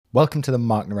Welcome to the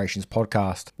Mark Narrations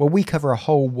podcast, where we cover a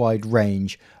whole wide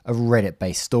range of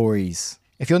Reddit-based stories.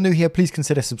 If you're new here, please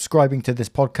consider subscribing to this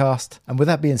podcast. And with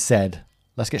that being said,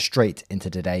 let's get straight into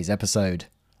today's episode.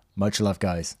 Much love,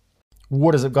 guys.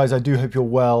 What is up, guys? I do hope you're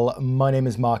well. My name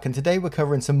is Mark, and today we're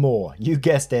covering some more, you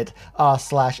guessed it,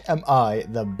 r/mi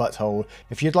the butthole.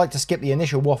 If you'd like to skip the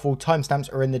initial waffle,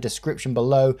 timestamps are in the description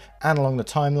below and along the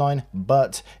timeline.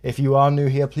 But if you are new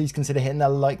here, please consider hitting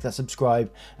that like, that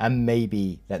subscribe, and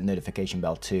maybe that notification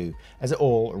bell too, as it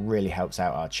all really helps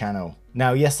out our channel.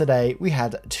 Now, yesterday we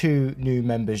had 2 new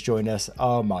members join us.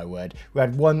 Oh my word. We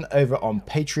had one over on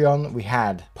Patreon. We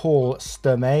had Paul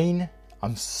Sturmain.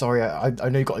 I'm sorry, I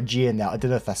know you got a G in there. I don't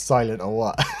know if that's silent or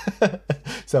what.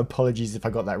 So apologies if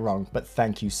I got that wrong, but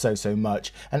thank you so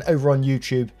much. And over on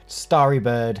YouTube, Starry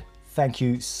Bird, thank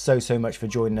you so much for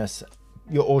joining us.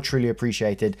 You're all truly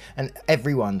appreciated. And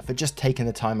everyone for just taking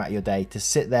the time out of your day to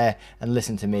sit there and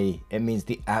listen to me. It means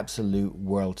the absolute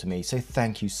world to me. So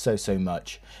thank you so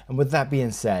much. And with that being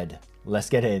said,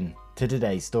 let's get in to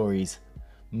today's stories.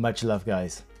 Much love,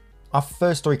 guys. Our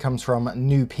first story comes from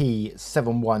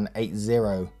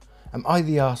NewP7180. Am I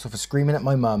the arsehole for screaming at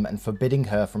my mum and forbidding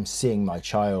her from seeing my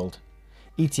child?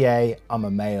 ETA, I'm a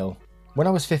male. When I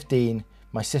was 15,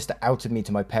 my sister outed me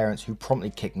to my parents, who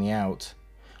promptly kicked me out.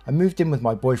 I moved in with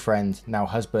my boyfriend, now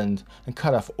husband, and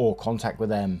cut off all contact with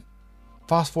them.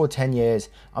 Fast forward 10 years,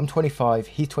 I'm 25,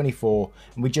 he's 24,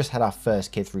 and we just had our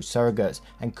first kid through surrogates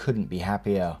and couldn't be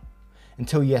happier.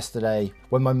 Until yesterday,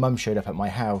 when my mum showed up at my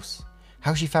house.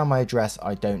 How she found my address,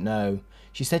 I don't know.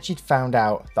 She said she'd found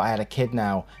out that I had a kid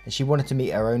now, and she wanted to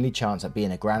meet her only chance at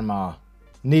being a grandma.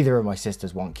 Neither of my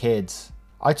sisters want kids.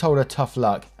 I told her tough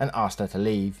luck and asked her to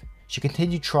leave. She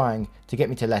continued trying to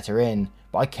get me to let her in,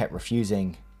 but I kept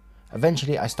refusing.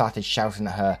 Eventually I started shouting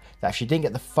at her that if she didn't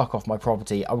get the fuck off my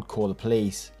property, I would call the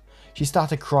police. She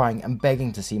started crying and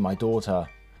begging to see my daughter.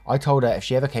 I told her if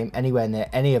she ever came anywhere near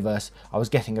any of us, I was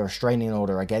getting a restraining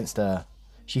order against her.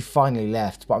 She finally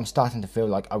left, but I'm starting to feel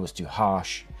like I was too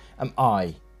harsh. Am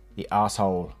I the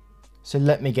asshole? So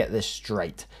let me get this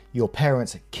straight. Your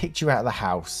parents kicked you out of the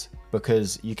house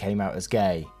because you came out as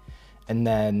gay. And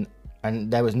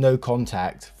there was no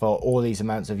contact for all these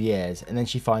amounts of years. And then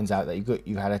she finds out that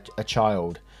you had a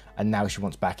child, and now she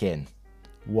wants back in.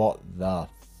 What the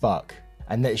fuck?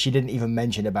 And that she didn't even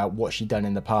mention about what she'd done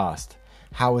in the past.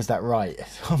 How is that right?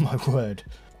 Oh my word.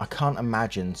 I can't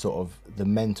imagine sort of the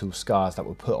mental scars that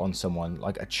were put on someone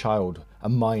like a child, a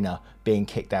minor, being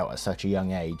kicked out at such a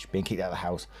young age, being kicked out of the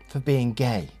house for being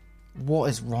gay. What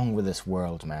is wrong with this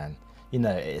world, man? You know,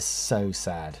 it is so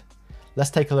sad. Let's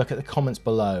take a look at the comments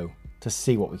below to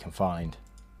see what we can find.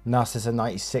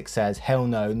 Narcissa96 says, hell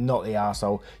no, not the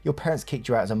arsehole. Your parents kicked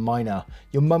you out as a minor.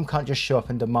 Your mum can't just show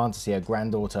up and demand to see her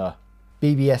granddaughter.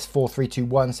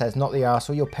 BBS4321 says, not the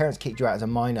arsehole. Your parents kicked you out as a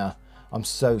minor. I'm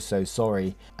so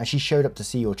sorry. And she showed up to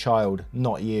see your child,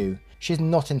 not you. She's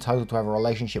not entitled to have a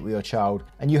relationship with your child,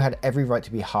 and you had every right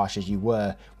to be harsh as you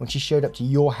were when she showed up to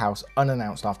your house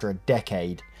unannounced after a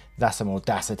decade. That's some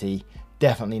audacity.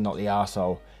 Definitely not the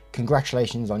arsehole.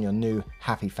 Congratulations on your new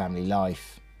happy family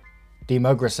life.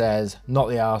 Demogra says, not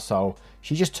the arsehole.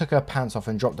 She just took her pants off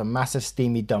and dropped a massive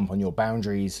steamy dump on your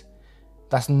boundaries.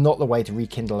 That's not the way to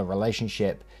rekindle a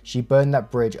relationship. She burned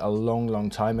that bridge a long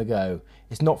time ago.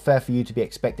 It's not fair for you to be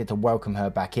expected to welcome her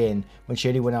back in when she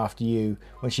only went after you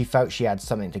when she felt she had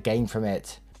something to gain from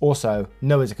it. Also,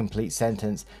 no is a complete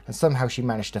sentence, and somehow she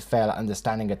managed to fail at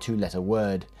understanding a 2-letter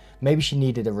word. Maybe she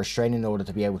needed a restraining order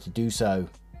to be able to do so.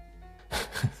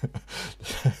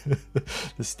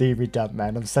 The steamy dump,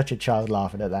 man. I'm such a child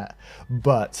laughing at that.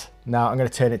 But now I'm going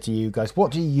to turn it to you guys.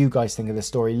 What do you guys think of this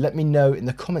story? Let me know in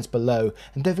the comments below,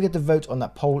 and don't forget to vote on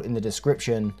that poll in the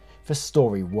description for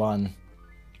story 1.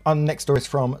 Our next story is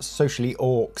from Socially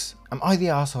Orcs. Am I the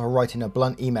arsehole writing a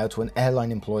blunt email to an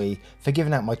airline employee for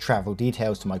giving out my travel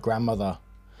details to my grandmother?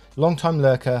 Long time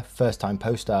lurker, first time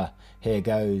poster. Here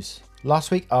goes. Last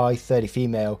week I, 30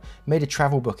 female, made a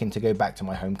travel booking to go back to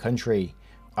my home country.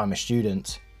 I'm a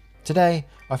student. Today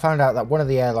I found out that one of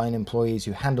the airline employees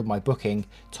who handled my booking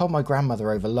told my grandmother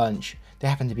over lunch. They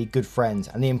happen to be good friends,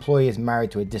 and the employee is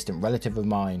married to a distant relative of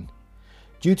mine.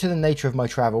 Due to the nature of my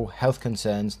travel, health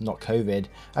concerns, not COVID,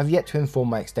 I've yet to inform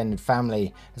my extended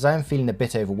family, as I am feeling a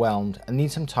bit overwhelmed and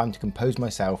need some time to compose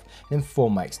myself and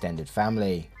inform my extended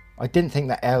family. I didn't think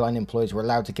that airline employees were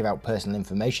allowed to give out personal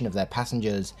information of their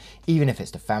passengers, even if it's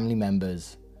to family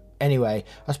members. Anyway,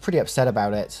 I was pretty upset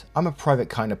about it. I'm a private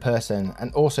kind of person,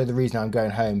 and also the reason I'm going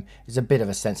home is a bit of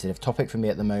a sensitive topic for me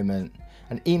at the moment.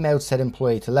 And emailed said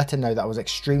employee to let her know that I was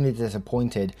extremely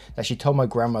disappointed that she told my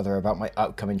grandmother about my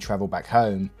upcoming travel back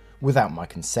home, without my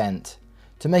consent.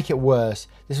 To make it worse,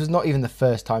 this was not even the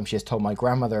first time she has told my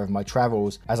grandmother of my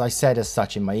travels, as I said as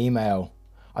such in my email.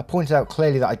 I pointed out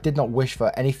clearly that I did not wish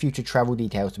for any future travel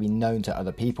details to be known to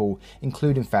other people,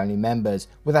 including family members,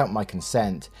 without my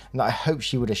consent, and that I hoped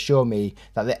she would assure me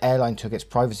that the airline took its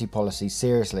privacy policy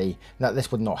seriously and that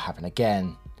this would not happen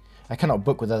again. I cannot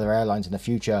book with other airlines in the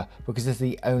future because this is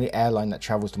the only airline that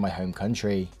travels to my home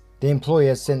country. The employee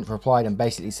has since replied and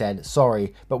basically said,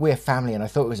 "Sorry, but we're family and I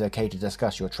thought it was okay to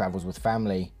discuss your travels with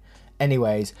family."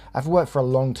 Anyways, I've worked for a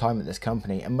long time at this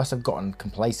company and must have gotten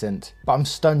complacent, but I'm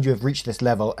stunned you have reached this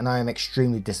level and I am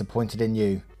extremely disappointed in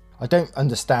you. I don't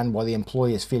understand why the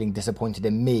employee is feeling disappointed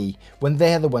in me when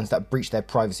they are the ones that breached their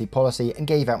privacy policy and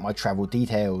gave out my travel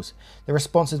details. The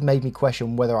responses made me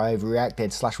question whether I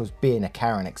overreacted / was being a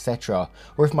Karen, etc.,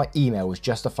 or if my email was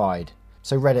justified.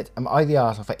 So Reddit, am I the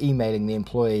arsehole for emailing the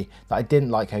employee that I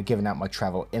didn't like her giving out my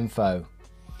travel info?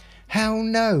 Hell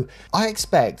no! I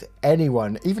expect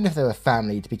anyone, even if they're a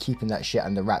family, to be keeping that shit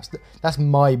under wraps. That's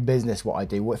my business what I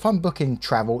do. If I'm booking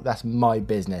travel, that's my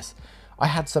business. I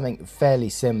had something fairly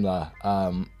similar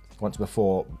once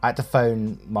before. I had to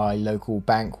phone my local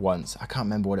bank once. I can't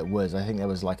remember what it was. I think there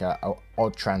was like a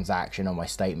odd transaction on my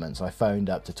statement. So I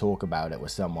phoned up to talk about it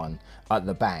with someone at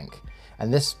the bank.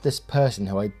 And this person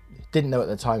who I didn't know at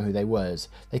the time who they was,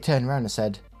 they turned around and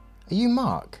said, "Are you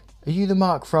Mark? Are you the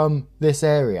Mark from this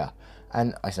area?"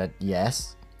 And I said,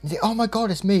 "Yes." And they said, "Oh my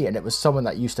God, it's me." And it was someone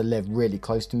that used to live really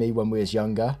close to me when we was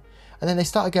younger. And then they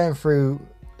started going through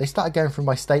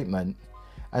my statement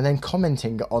and then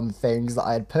commenting on things that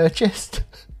I had purchased.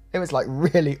 It was like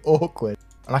really awkward.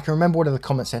 And I can remember one of the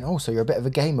comments saying, "Oh, so you're a bit of a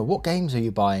gamer. What games are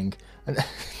you buying?" And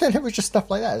then it was just stuff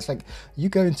like that. It's like, are you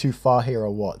going too far here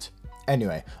or what?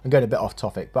 Anyway, I'm going a bit off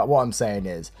topic, but what I'm saying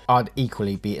is I'd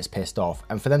equally be as pissed off,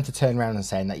 and for them to turn around and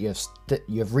saying that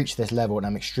you have reached this level and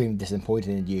I'm extremely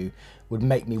disappointed in you would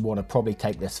make me want to probably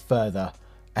take this further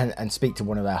and speak to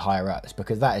one of their higher ups,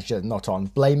 because that is just not on.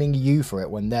 Blaming you for it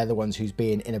when they're the ones who's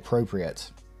being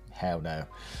inappropriate. Hell no.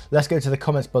 Let's go to the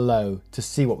comments below to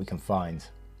see what we can find.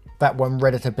 That one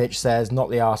Redditor bitch says, "Not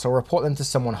the arsehole, report them to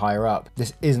someone higher up.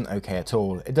 This isn't okay at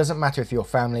all. It doesn't matter if you're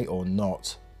family or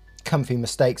not." Comfy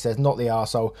Mistake says, "Not the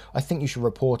arsehole, I think you should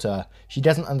report her. She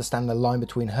doesn't understand the line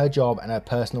between her job and her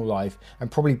personal life and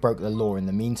probably broke the law in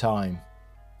the meantime."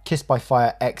 Kissed by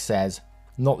Fire X says,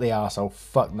 "Not the arsehole,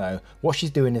 fuck no. What she's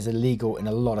doing is illegal in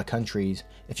a lot of countries.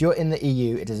 If you're in the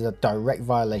EU, it is a direct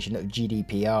violation of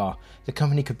GDPR. The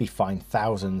company could be fined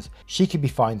thousands. She could be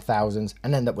fined thousands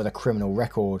and end up with a criminal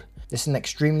record. This is an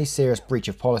extremely serious breach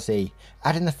of policy.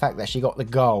 Add in the fact that she got the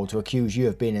gall to accuse you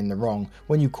of being in the wrong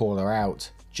when you call her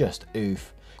out. Just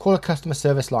oof. Call a customer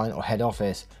service line or head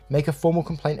office, make a formal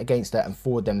complaint against her and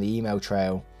forward them the email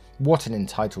trail. What an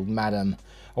entitled madam.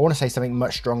 I want to say something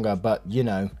much stronger, but you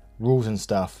know, rules and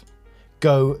stuff.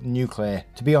 Go nuclear.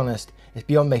 To be honest, it's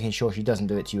beyond making sure she doesn't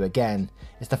do it to you again.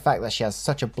 It's the fact that she has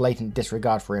such a blatant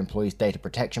disregard for her employees' data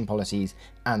protection policies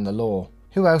and the law.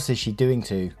 Who else is she doing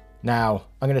to? Now,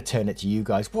 I'm going to turn it to you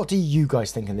guys. What do you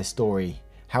guys think of this story?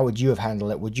 How would you have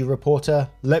handled it? Would you report her?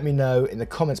 Let me know in the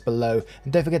comments below,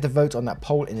 and don't forget to vote on that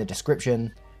poll in the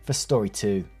description for story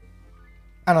 2.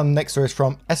 And our next story is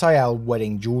from SIL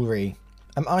Wedding Jewellery.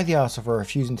 Am I the arsehole for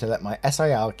refusing to let my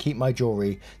SIL keep my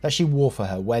jewellery that she wore for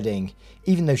her wedding,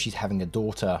 even though she's having a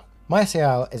daughter? My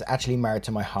SIL is actually married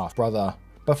to my half brother,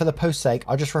 but for the post's sake,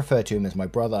 I'll just refer to him as my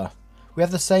brother. We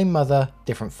have the same mother,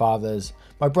 different fathers.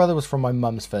 My brother was from my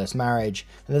mum's first marriage,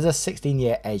 and there's a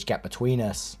 16-year age gap between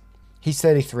us. He's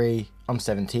 33, I'm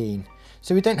 17,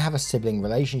 so we don't have a sibling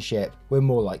relationship, we're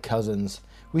more like cousins.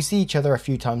 We see each other a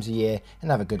few times a year and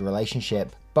have a good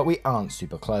relationship, but we aren't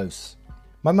super close.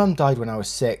 My mum died when I was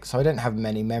 6, so I don't have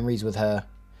many memories with her.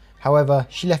 However,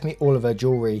 she left me all of her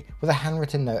jewellery with a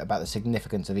handwritten note about the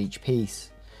significance of each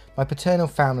piece. My paternal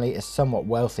family is somewhat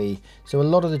wealthy, so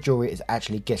a lot of the jewellery is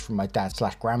actually gifts from my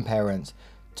dad/grandparents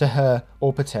to her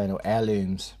or paternal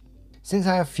heirlooms. Since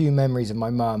I have few memories of my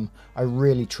mum, I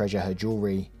really treasure her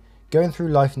jewellery. Going through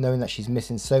life knowing that she's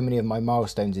missing so many of my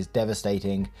milestones is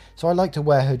devastating, so I like to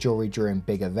wear her jewellery during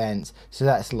big events, so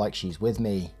that it's like she's with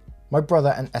me. My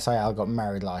brother and SIL got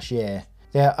married last year.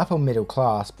 They are upper middle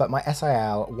class, but my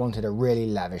SIL wanted a really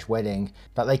lavish wedding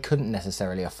that they couldn't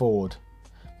necessarily afford.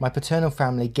 My paternal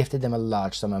family gifted them a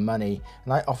large sum of money,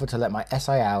 and I offered to let my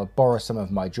SIL borrow some of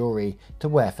my jewellery to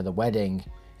wear for the wedding,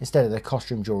 instead of the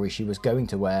costume jewellery she was going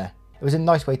to wear. It was a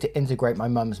nice way to integrate my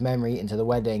mum's memory into the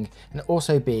wedding and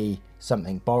also be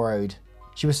something borrowed.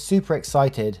 She was super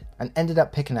excited and ended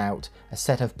up picking out a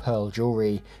set of pearl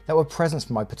jewellery that were presents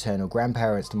from my paternal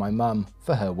grandparents to my mum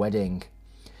for her wedding.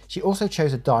 She also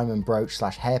chose a diamond brooch /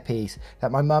 hairpiece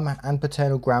that my mum and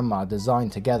paternal grandma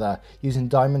designed together using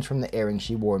diamonds from the earrings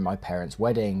she wore in my parents'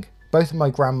 wedding. Both of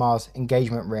my grandma's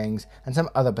engagement rings and some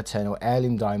other paternal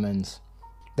heirloom diamonds.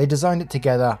 They designed it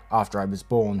together after I was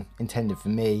born, intended for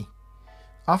me.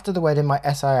 After the wedding, my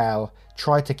SIL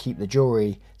tried to keep the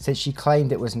jewellery since she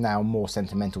claimed it was now more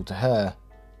sentimental to her.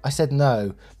 I said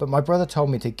no, but my brother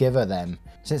told me to give her them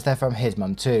since they're from his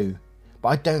mum too. But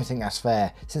I don't think that's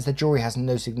fair since the jewellery has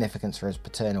no significance for his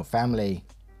paternal family.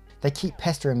 They keep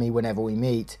pestering me whenever we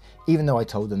meet, even though I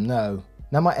told them no.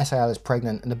 Now my SIL is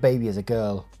pregnant and the baby is a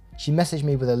girl. She messaged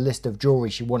me with a list of jewellery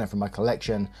she wanted from my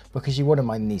collection because she wanted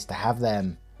my niece to have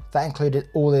them. That included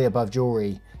all the above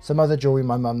jewellery, some other jewellery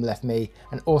my mum left me,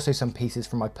 and also some pieces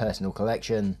from my personal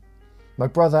collection. My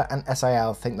brother and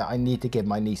SIL think that I need to give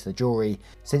my niece the jewellery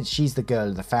since she's the girl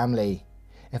of the family.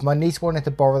 If my niece wanted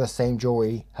to borrow the same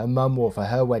jewellery her mum wore for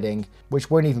her wedding, which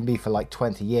won't even be for like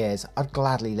 20 years, I'd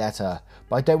gladly let her,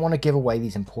 but I don't want to give away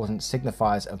these important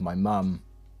signifiers of my mum.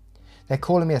 They're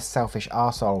calling me a selfish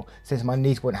arsehole since my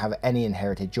niece won't have any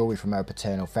inherited jewellery from her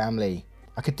paternal family.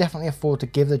 I could definitely afford to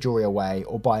give the jewellery away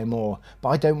or buy more, but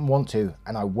I don't want to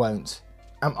and I won't.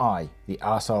 Am I the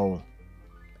arsehole?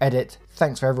 Edit,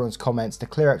 thanks for everyone's comments. To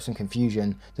clear up some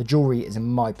confusion, the jewellery is in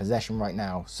my possession right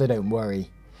now, so don't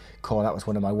worry. Cool, that was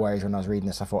one of my worries when I was reading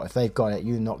this. I thought if they've got it,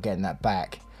 you're not getting that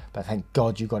back. But thank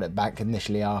God you got it back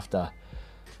initially after.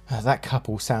 That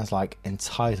couple sounds like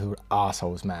entitled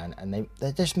arseholes, man, and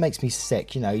that just makes me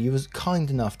sick. You know, you was kind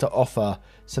enough to offer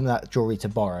some of that jewellery to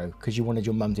borrow because you wanted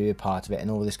your mum to be a part of it and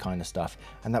all this kind of stuff,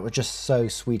 and that was just so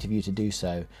sweet of you to do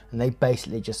so, and they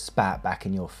basically just spat back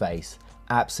in your face.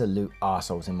 Absolute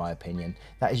arseholes in my opinion.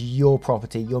 That is your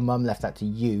property, your mum left that to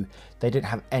you, they didn't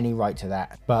have any right to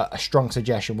that. But a strong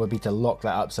suggestion would be to lock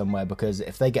that up somewhere, because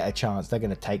if they get a chance, they're going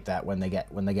to take that when they get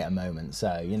a moment.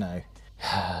 So, you know,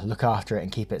 look after it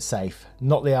and keep it safe.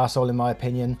 Not the arsehole in my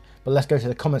opinion, but let's go to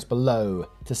the comments below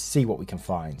to see what we can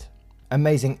find.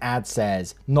 Amazing Ad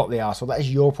says, not the arsehole, that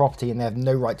is your property and they have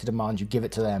no right to demand you give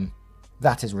it to them.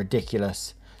 That is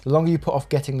ridiculous. The longer you put off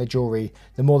getting the jewellery,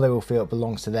 the more they will feel it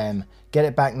belongs to them. Get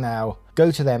it back now,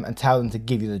 go to them and tell them to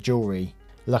give you the jewellery.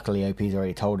 Luckily OP's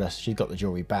already told us she's got the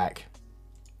jewellery back.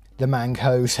 The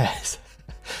Mango says,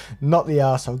 not the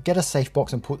arsehole, get a safe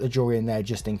box and put the jewellery in there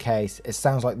just in case. It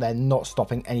sounds like they're not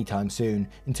stopping anytime soon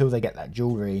until they get that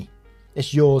jewellery.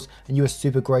 It's yours and you were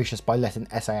super gracious by letting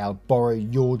SIL borrow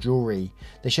your jewellery.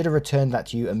 They should have returned that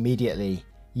to you immediately.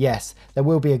 Yes, there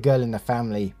will be a girl in the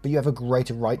family, but you have a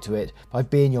greater right to it by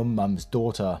being your mum's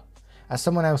daughter. As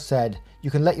someone else said,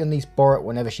 you can let your niece borrow it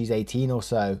whenever she's 18 or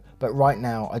so, but right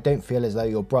now I don't feel as though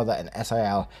your brother and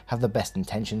SIL have the best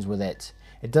intentions with it.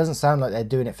 It doesn't sound like they're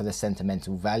doing it for the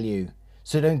sentimental value.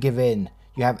 So don't give in,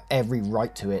 you have every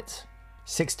right to it.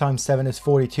 6 times 7 is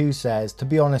 42 says, to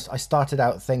be honest, I started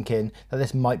out thinking that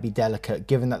this might be delicate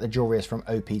given that the jewellery is from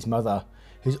OP's mother,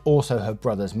 who's also her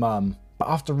brother's mum. But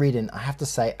after reading, I have to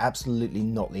say absolutely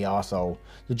not the arsehole.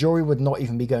 The jewellery would not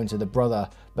even be going to the brother,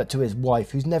 but to his wife,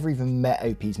 who's never even met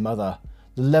OP's mother.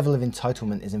 The level of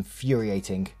entitlement is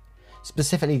infuriating.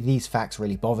 Specifically, these facts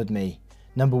really bothered me.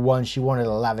 Number 1, she wanted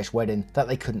a lavish wedding that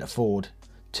they couldn't afford.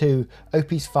 2,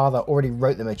 OP's father already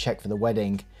wrote them a check for the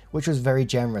wedding, which was very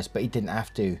generous, but he didn't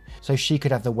have to, so she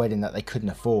could have the wedding that they couldn't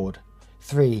afford.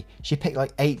 3, she picked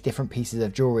like 8 different pieces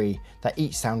of jewellery that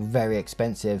each sound very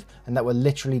expensive and that were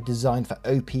literally designed for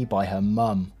OP by her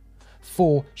mum.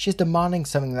 4, she is demanding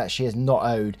something that she is not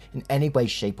owed in any way,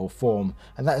 shape or form,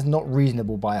 and that is not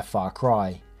reasonable by a far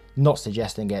cry. Not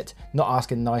suggesting it, not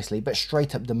asking nicely, but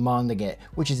straight up demanding it,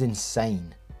 which is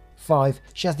insane. 5,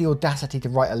 she has the audacity to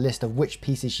write a list of which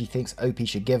pieces she thinks OP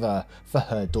should give her for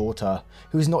her daughter,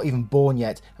 who is not even born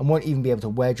yet and won't even be able to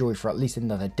wear jewellery for at least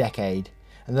another decade.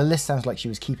 And the list sounds like she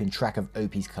was keeping track of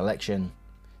OP's collection.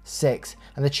 6,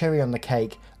 and the cherry on the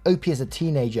cake, OP is a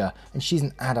teenager and she's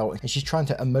an adult and she's trying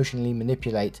to emotionally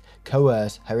manipulate,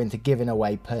 coerce her into giving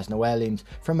away personal heirlooms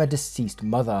from her deceased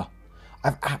mother. I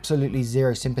have absolutely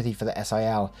zero sympathy for the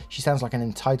SIL. She sounds like an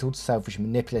entitled, selfish,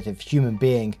 manipulative human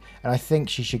being, and I think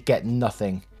she should get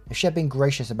nothing. If she had been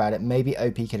gracious about it, maybe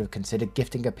OP could have considered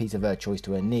gifting a piece of her choice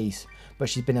to her niece, but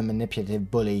she's been a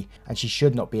manipulative bully and she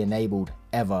should not be enabled,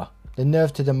 ever. The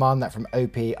nerve to demand that from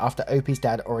OP after OP's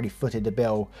dad already footed the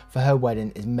bill for her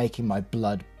wedding is making my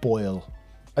blood boil.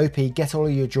 OP, get all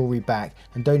of your jewellery back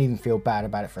and don't even feel bad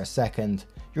about it for a second.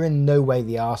 You're in no way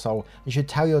the arsehole and should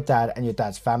tell your dad and your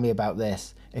dad's family about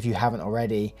this, if you haven't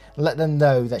already, and let them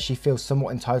know that she feels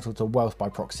somewhat entitled to wealth by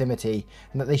proximity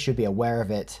and that they should be aware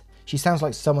of it. She sounds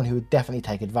like someone who would definitely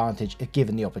take advantage if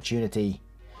given the opportunity.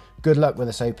 Good luck with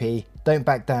this, OP. Don't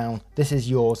back down. This is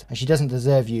yours, and she doesn't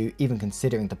deserve you even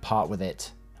considering to part with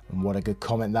it. And what a good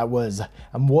comment that was.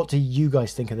 And what do you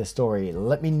guys think of this story?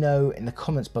 Let me know in the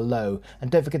comments below,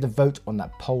 and don't forget to vote on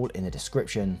that poll in the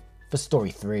description for story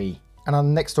 3. And our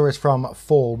next story is from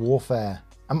Fall Warfare.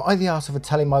 Am I the arsehole for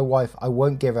telling my wife I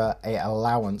won't give her an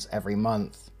allowance every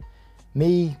month?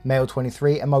 Me, male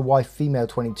 23, and my wife, female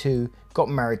 22, got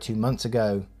married 2 months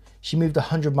ago. She moved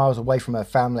 100 miles away from her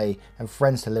family and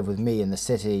friends to live with me in the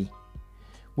city.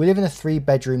 We live in a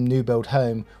 3-bedroom new build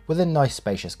home with a nice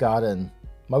spacious garden.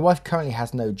 My wife currently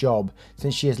has no job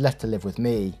since she has left to live with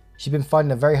me. She's been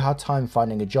finding a very hard time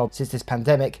finding a job since this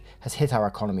pandemic has hit our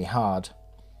economy hard.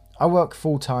 I work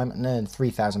full time and earn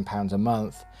 £3,000 a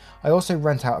month. I also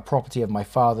rent out a property of my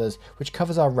father's which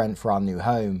covers our rent for our new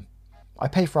home. I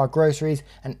pay for our groceries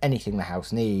and anything the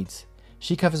house needs.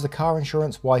 She covers the car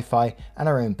insurance, Wi-Fi and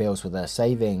her own bills with her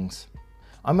savings.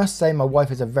 I must say my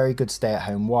wife is a very good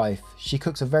stay-at-home wife. She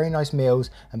cooks a very nice meals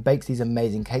and bakes these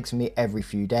amazing cakes for me every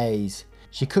few days.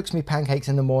 She cooks me pancakes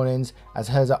in the mornings, as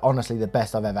hers are honestly the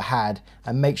best I've ever had,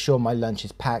 and makes sure my lunch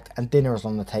is packed and dinner is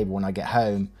on the table when I get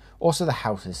home. Also, the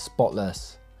house is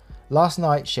spotless. Last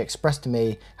night she expressed to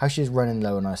me how she is running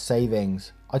low on her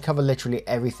savings. I cover literally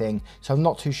everything, so I'm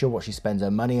not too sure what she spends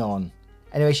her money on.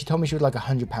 Anyway, she told me she would like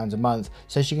 £100 a month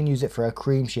so she can use it for her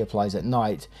cream she applies at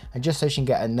night, and just so she can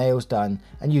get her nails done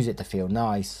and use it to feel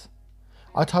nice.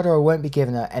 I told her I won't be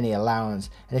giving her any allowance,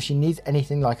 and if she needs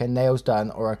anything like her nails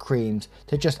done or her creams,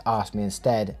 to just ask me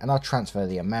instead and I'll transfer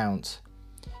the amount.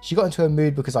 She got into a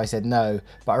mood because I said no,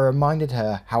 but I reminded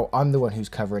her how I'm the one who's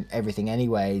covering everything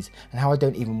anyways, and how I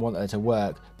don't even want her to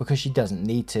work because she doesn't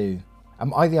need to.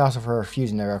 Am I the arsehole for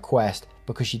refusing her request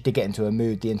because she did get into a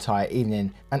mood the entire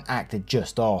evening and acted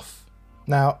just off?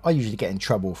 Now, I usually get in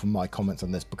trouble for my comments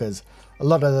on this because a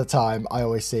lot of the time I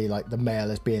always see like the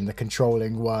male as being the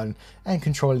controlling one and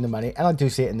controlling the money, and I do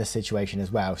see it in this situation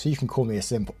as well. So you can call me a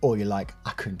simp all you like,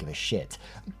 I couldn't give a shit.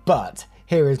 But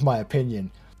here is my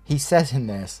opinion. He says in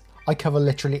this, I cover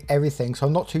literally everything, so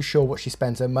I'm not too sure what she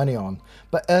spends her money on.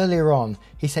 But earlier on,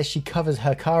 he says she covers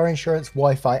her car insurance,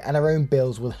 Wi-Fi and her own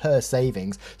bills with her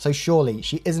savings. So surely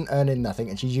she isn't earning nothing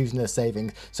and she's using her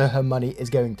savings, so her money is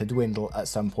going to dwindle at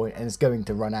some point and it's going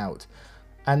to run out.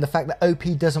 And the fact that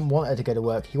OP doesn't want her to go to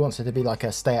work, he wants her to be like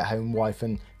a stay-at-home wife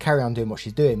and carry on doing what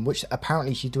she's doing, which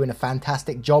apparently she's doing a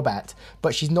fantastic job at,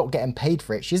 but she's not getting paid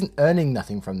for it. She isn't earning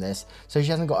nothing from this, so she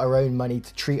hasn't got her own money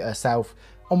to treat herself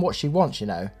on what she wants, you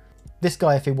know. This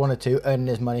guy, if he wanted to, earning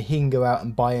his money, he can go out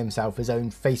and buy himself his own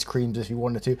face creams if he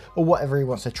wanted to, or whatever he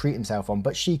wants to treat himself on,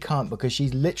 but she can't because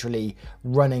she's literally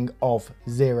running off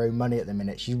zero money at the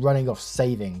minute. She's running off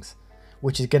savings,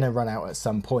 which is going to run out at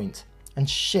some point. And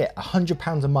shit,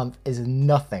 £100 a month is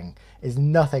nothing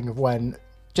when,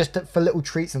 just for little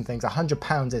treats and things,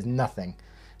 £100 is nothing.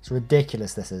 It's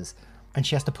ridiculous, this is. And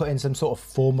she has to put in some sort of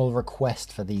formal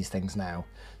request for these things now.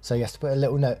 So you have to put a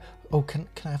little note, oh, can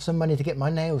I have some money to get my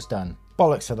nails done?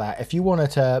 Bollocks to that. If you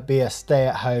wanted to be a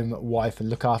stay-at-home wife and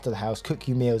look after the house, cook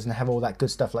you meals and have all that good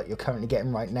stuff like you're currently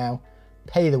getting right now,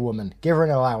 pay the woman. Give her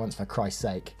an allowance for Christ's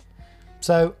sake.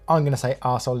 So I'm going to say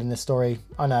arsehole in this story.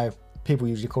 I know people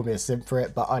usually call me a simp for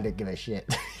it, but I didn't give a shit,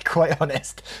 quite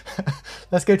honest.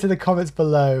 Let's go to the comments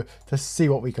below to see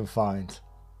what we can find.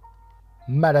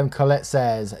 Madame Colette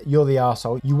says, you're the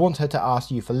arsehole. You want her to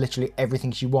ask you for literally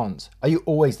everything she wants. Are you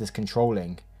always this controlling?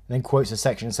 And then quotes a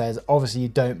section and says, obviously you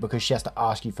don't because she has to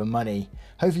ask you for money.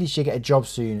 Hopefully she'll get a job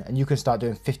soon and you can start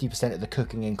doing 50% of the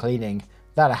cooking and cleaning.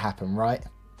 That'll happen, right?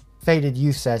 Faded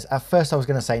Youth says, at first I was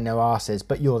going to say no arses,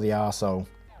 but you're the arsehole.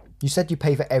 You said you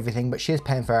pay for everything, but she is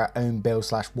paying for her own bill /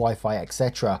 Wi-Fi,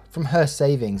 etc. from her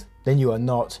savings. Then you are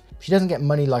not. She doesn't get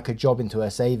money like a job into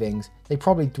her savings. They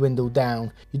probably dwindle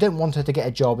down. You don't want her to get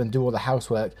a job and do all the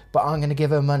housework, but aren't going to give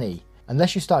her money.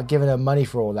 Unless you start giving her money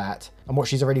for all that, and what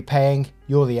she's already paying,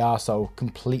 you're the arsehole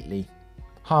completely.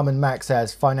 Harmon Mac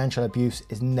says, financial abuse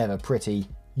is never pretty.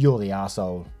 You're the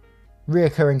arsehole.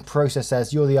 Reoccurring Process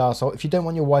says, you're the arsehole. If you don't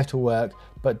want your wife to work,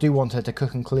 but do want her to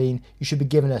cook and clean, you should be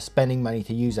giving her spending money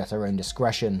to use at her own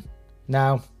discretion.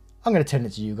 Now, I'm going to turn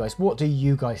it to you guys. What do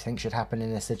you guys think should happen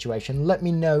in this situation? Let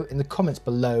me know in the comments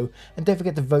below, and don't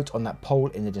forget to vote on that poll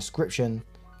in the description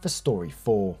for story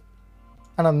 4.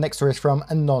 And our next story is from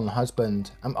a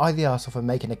non-husband. Am I the arsehole for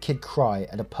making a kid cry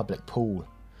at a public pool?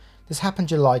 This happened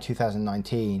July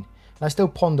 2019, and I still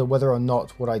ponder whether or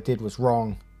not what I did was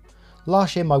wrong.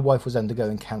 Last year my wife was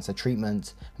undergoing cancer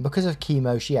treatment, and because of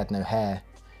chemo she had no hair.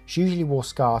 She usually wore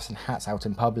scarves and hats out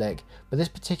in public, but this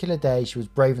particular day she was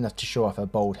brave enough to show off her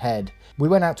bald head. We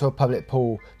went out to a public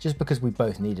pool just because we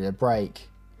both needed a break.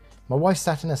 My wife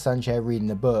sat in a sun chair reading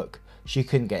a book, she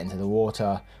couldn't get into the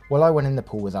water, while I went in the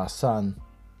pool with our son.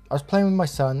 I was playing with my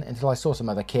son until I saw some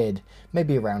other kid,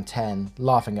 maybe around 10,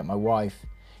 laughing at my wife.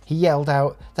 He yelled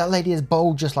out, "That lady is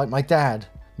bald just like my dad."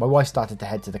 My wife started to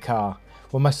head to the car.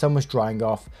 When my son was drying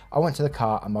off, I went to the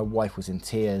car and my wife was in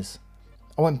tears.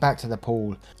 I went back to the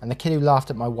pool and the kid who laughed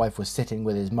at my wife was sitting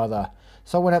with his mother,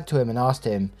 so I went up to him and asked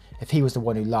him if he was the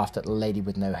one who laughed at the lady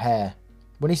with no hair.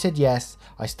 When he said yes,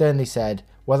 I sternly said,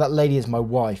 "Well, that lady is my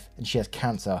wife and she has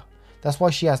cancer. That's why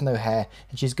she has no hair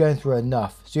and she's going through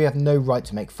enough, so you have no right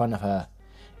to make fun of her.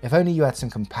 If only you had some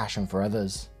compassion for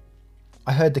others."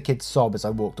 I heard the kid sob as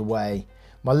I walked away.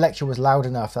 My lecture was loud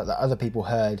enough that the other people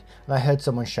heard, and I heard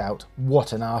someone shout,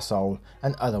 "What an arsehole,"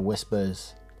 and other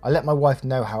whispers. I let my wife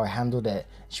know how I handled it,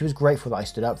 and she was grateful that I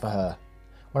stood up for her.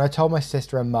 When I told my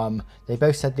sister and mum, they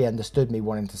both said they understood me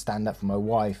wanting to stand up for my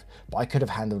wife, but I could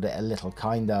have handled it a little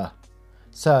kinder.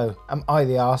 So, am I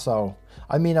the arsehole?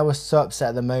 I mean, I was so upset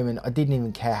at the moment, I didn't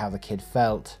even care how the kid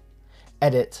felt.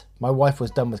 Edit, my wife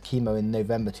was done with chemo in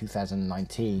November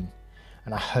 2019,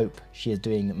 and I hope she is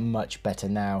doing much better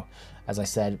now. As I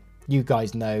said, you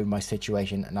guys know my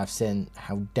situation and I've seen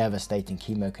how devastating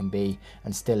chemo can be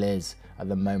and still is at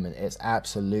the moment. It's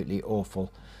absolutely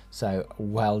awful. So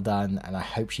well done, and I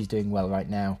hope she's doing well right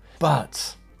now.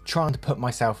 But trying to put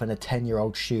myself in a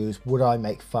 10-year-old shoes, would I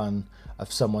make fun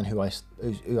of someone who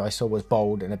I saw was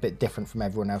bold and a bit different from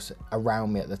everyone else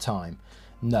around me at the time?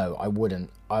 No, I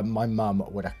wouldn't. My mum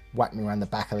would have whacked me around the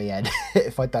back of the head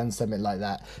if I'd done something like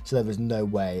that. So there was no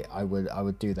way I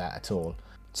would do that at all.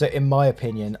 So in my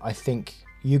opinion, I think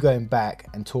you going back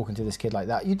and talking to this kid like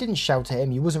that, you didn't shout at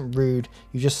him, you wasn't rude,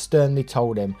 you just sternly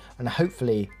told him and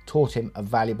hopefully taught him a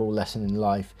valuable lesson in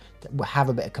life. Have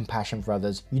a bit of compassion for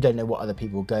others. You don't know what other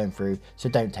people are going through, so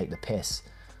don't take the piss.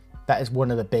 That is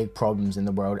one of the big problems in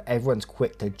the world. Everyone's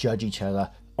quick to judge each other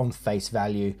on face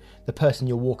value. The person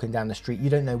you're walking down the street, you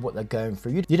don't know what they're going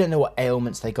through. You don't know what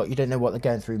ailments they got. You don't know what they're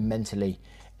going through mentally.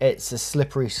 It's a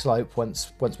slippery slope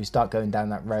once we start going down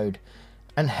that road.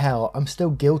 And hell, I'm still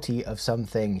guilty of some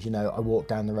things. You know, I walk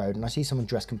down the road and I see someone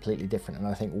dressed completely different and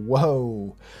I think,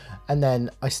 whoa. And then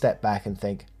I step back and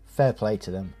think, fair play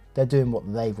to them. They're doing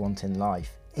what they want in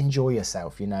life. Enjoy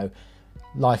yourself, you know.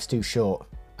 Life's too short.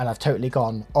 And I've totally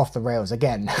gone off the rails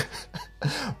again.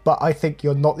 But I think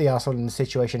you're not the arsehole in the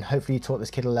situation. Hopefully you taught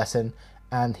this kid a lesson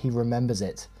and he remembers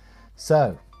it.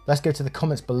 So let's go to the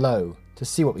comments below to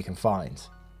see what we can find.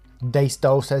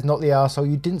 Daystole says, "Not the arsehole,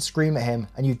 you didn't scream at him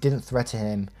and you didn't threaten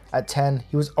him. At 10,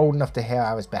 he was old enough to hear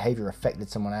how his behaviour affected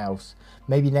someone else.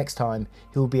 Maybe next time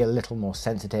he will be a little more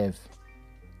sensitive."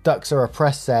 Ducks Are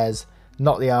Oppressed says,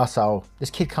 "Not the arsehole.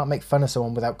 This kid can't make fun of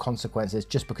someone without consequences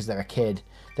just because they're a kid.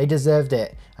 They deserved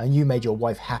it and you made your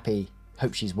wife happy.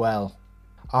 Hope she's well."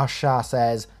 Arsha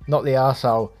says, "Not the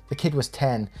arsehole. The kid was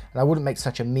 10 and I wouldn't make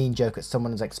such a mean joke at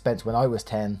someone's expense when I was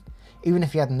 10. Even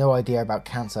if you had no idea about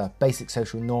cancer, basic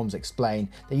social norms explain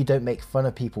that you don't make fun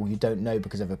of people you don't know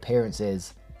because of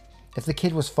appearances. If the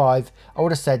kid was 5, I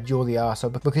would have said you're the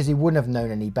arsehole because he wouldn't have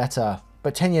known any better.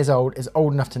 But 10 years old is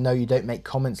old enough to know you don't make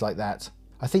comments like that.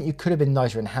 I think you could have been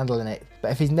nicer in handling it,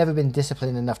 but if he's never been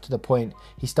disciplined enough to the point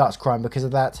he starts crying because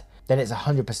of that, then it's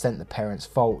 100% the parent's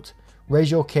fault.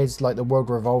 Raise your kids like the world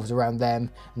revolves around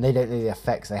them and they don't know the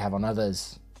effects they have on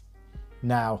others."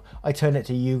 Now, I turn it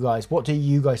to you guys. What do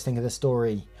you guys think of the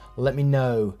story? Let me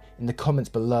know in the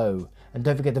comments below. And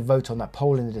don't forget to vote on that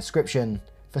poll in the description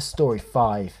for story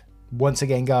 5. Once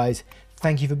again, guys,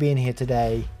 thank you for being here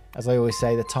today. As I always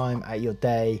say, the time out your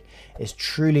day is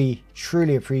truly,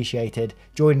 truly appreciated.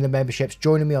 Joining the memberships,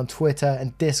 joining me on Twitter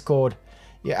and Discord.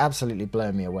 You're absolutely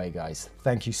blowing me away, guys.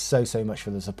 Thank you so, so much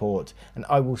for the support. And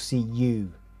I will see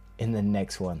you in the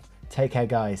next one. Take care,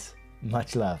 guys.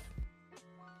 Much love.